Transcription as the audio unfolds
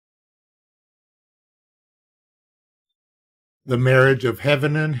The Marriage of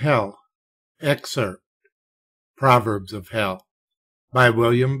Heaven and Hell. Excerpt. Proverbs of Hell. By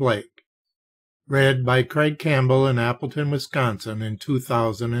William Blake. Read by Craig Campbell in Appleton, Wisconsin in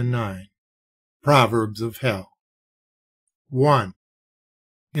 2009. Proverbs of Hell. 1.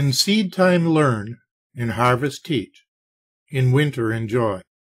 In seed time learn, in harvest teach, in winter enjoy.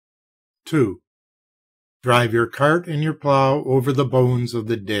 2. Drive your cart and your plow over the bones of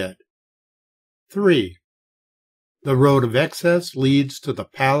the dead. 3. The road of excess leads to the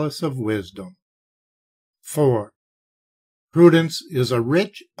palace of wisdom. 4. Prudence is a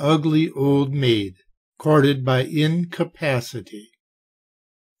rich, ugly old maid, courted by incapacity.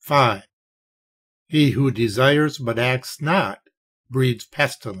 5. He who desires but acts not breeds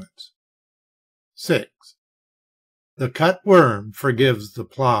pestilence. 6. The cut worm forgives the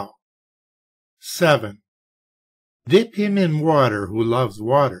plow. 7. Dip him in water who loves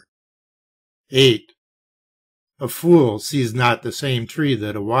water. 8. A fool sees not the same tree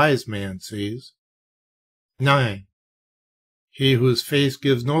that a wise man sees. 9. He whose face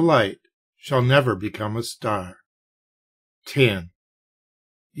gives no light shall never become a star. 10.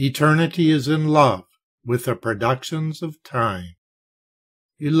 Eternity is in love with the productions of time.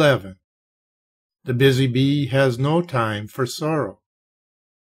 11. The busy bee has no time for sorrow.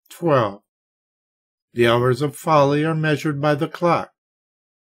 12. The hours of folly are measured by the clock,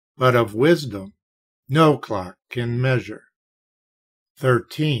 but of wisdom no clock can measure.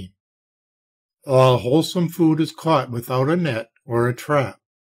 13. All wholesome food is caught without a net or a trap.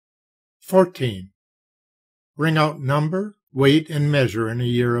 14. Bring out number, weight, and measure in a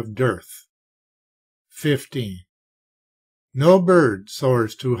year of dearth. 15. No bird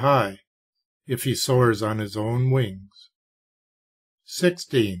soars too high if he soars on his own wings.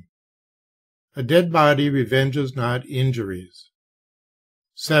 16. A dead body revenges not injuries.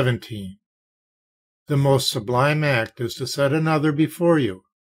 17. The most sublime act is to set another before you.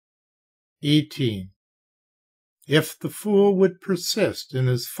 18. If the fool would persist in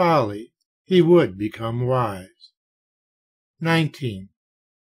his folly, he would become wise. 19.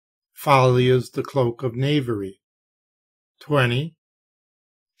 Folly is the cloak of knavery. 20.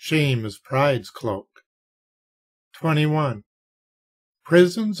 Shame is pride's cloak. 21.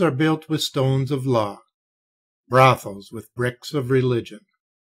 Prisons are built with stones of law, brothels with bricks of religion.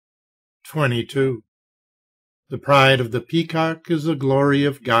 22. The pride of the peacock is the glory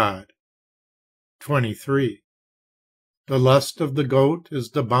of God. 23. The lust of the goat is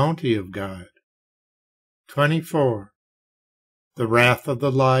the bounty of God. 24. The wrath of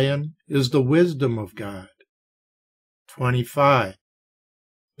the lion is the wisdom of God. 25.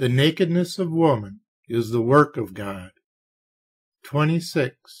 The nakedness of woman is the work of God.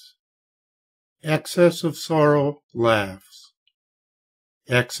 26. Excess of sorrow laughs.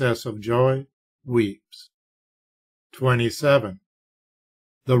 Excess of joy weeps. 27.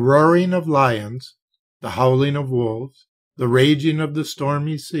 The roaring of lions, the howling of wolves, the raging of the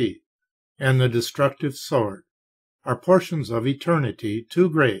stormy sea, and the destructive sword are portions of eternity too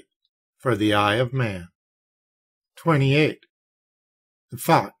great for the eye of man. 28. The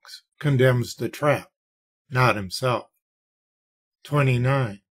fox condemns the trap, not himself.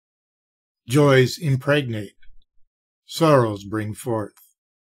 29. Joys impregnate, sorrows bring forth.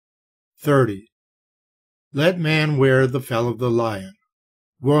 30. Let man wear the fell of the lion,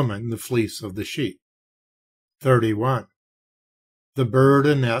 woman the fleece of the sheep. 31. The bird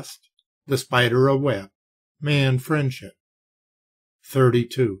a nest, the spider a web, man friendship.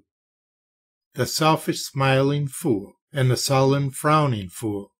 32. The selfish smiling fool and the sullen frowning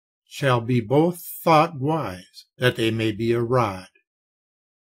fool shall be both thought wise, that they may be a rod.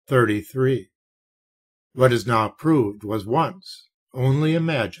 33. What is now proved was once only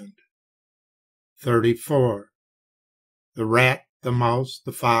imagined. 34. The rat, the mouse,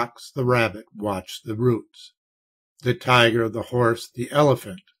 the fox, the rabbit watch the roots. The tiger, the horse, the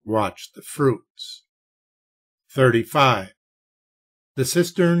elephant watch the fruits. 35. The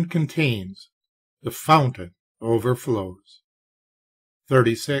cistern contains, the fountain overflows.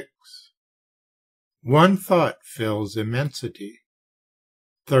 36. One thought fills immensity.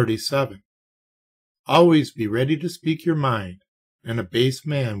 37. Always be ready to speak your mind, and a base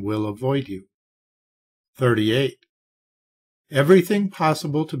man will avoid you. 38. Everything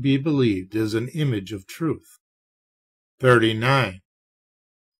possible to be believed is an image of truth. 39.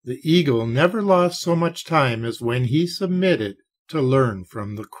 The eagle never lost so much time as when he submitted to learn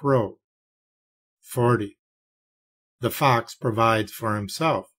from the crow. 40. The fox provides for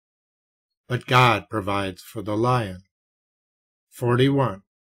himself, but God provides for the lion. 41.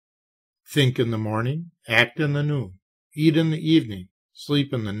 Think in the morning, act in the noon, eat in the evening,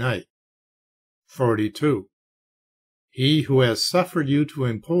 sleep in the night. 42. He who has suffered you to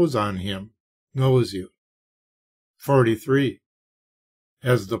impose on him knows you. 43.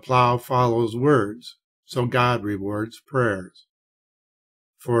 As the plow follows words, so God rewards prayers.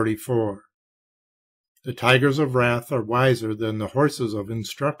 44. The tigers of wrath are wiser than the horses of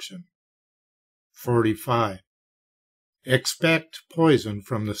instruction. 45. Expect poison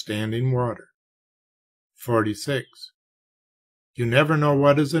from the standing water. 46. You never know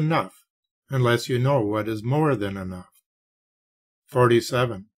what is enough unless you know what is more than enough.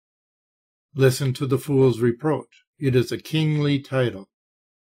 47. Listen to the fool's reproach. It is a kingly title.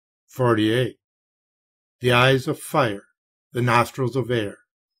 48. The eyes of fire, the nostrils of air,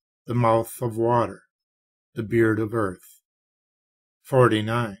 the mouth of water, the beard of earth.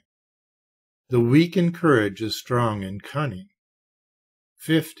 49. The weak in courage is strong in cunning.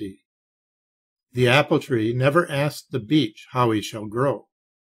 50. The apple tree never asks the beech how he shall grow,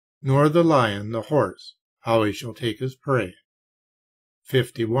 nor the lion the horse how he shall take his prey.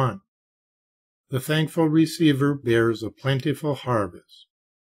 51. The thankful receiver bears a plentiful harvest.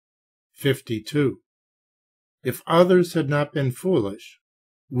 52. If others had not been foolish,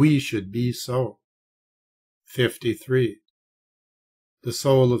 we should be so. 53. The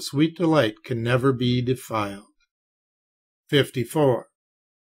soul of sweet delight can never be defiled. 54.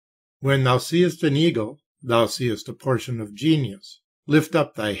 When thou seest an eagle, thou seest a portion of genius. Lift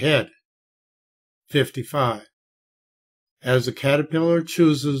up thy head. 55. As the caterpillar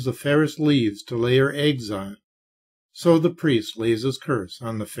chooses the fairest leaves to lay her eggs on, so the priest lays his curse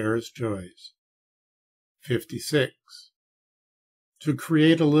on the fairest joys. 56. To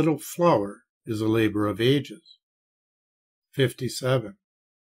create a little flower is a labor of ages. 57.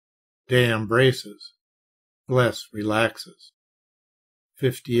 Day embraces, bless relaxes.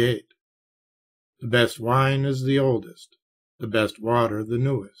 58. The best wine is the oldest, the best water the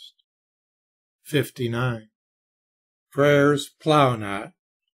newest. 59. Prayers plow not,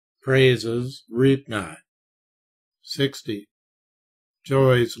 praises reap not. 60.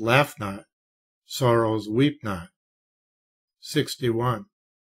 Joys laugh not, sorrows weep not. 61.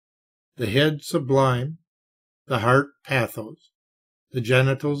 The head sublime, the heart pathos, the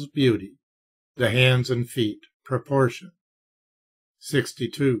genitals beauty, the hands and feet proportion.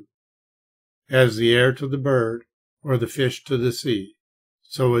 62. As the air to the bird, or the fish to the sea,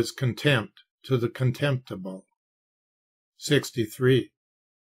 so is contempt to the contemptible. 63.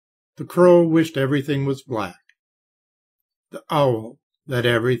 The crow wished everything was black, the owl that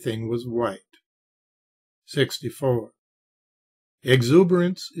everything was white. 64.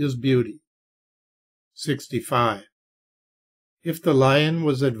 Exuberance is beauty. 65. If the lion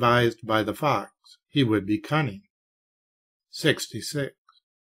was advised by the fox, he would be cunning. 66.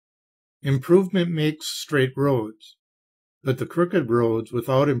 Improvement makes straight roads, but the crooked roads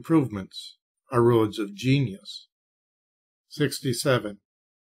without improvements are roads of genius. 67.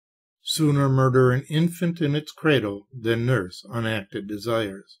 Sooner murder an infant in its cradle than nurse unacted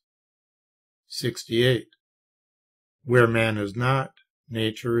desires. 68. Where man is not,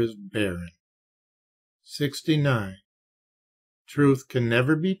 nature is barren. 69. Truth can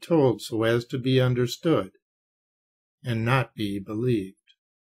never be told so as to be understood and not be believed.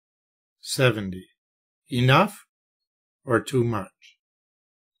 70. Enough or too much?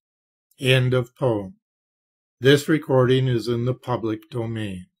 End of poem. This recording is in the public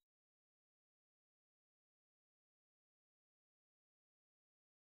domain.